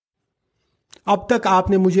अब तक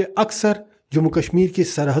आपने मुझे अक्सर जम्मू कश्मीर की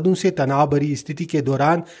सरहदों से तनाव भरी स्थिति के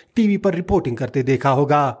दौरान टीवी पर रिपोर्टिंग करते देखा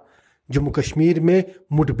होगा। जम्मू कश्मीर में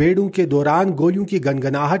मुठभेड़ों के दौरान गोलियों की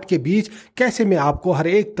गनगनाहट के बीच कैसे मैं आपको हर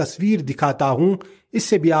एक तस्वीर दिखाता हूं,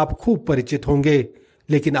 इससे भी आप खूब परिचित होंगे।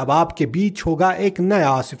 लेकिन अब आपके बीच होगा एक नया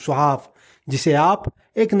आसिफ सुहाफ, जिसे आप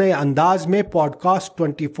एक नए अंदाज में पॉडकास्ट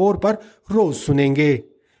 24 पर रोज सुनेंगे।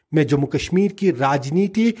 मैं जम्मू कश्मीर की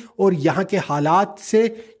राजनीति और यहाँ के हालात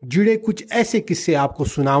से जुड़े कुछ ऐसे किस्से आपको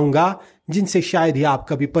सुनाऊंगा जिनसे शायद ही आप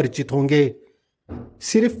कभी परिचित होंगे।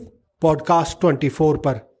 सिर्फ पॉडकास्ट 24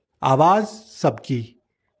 पर, आवाज सबकी।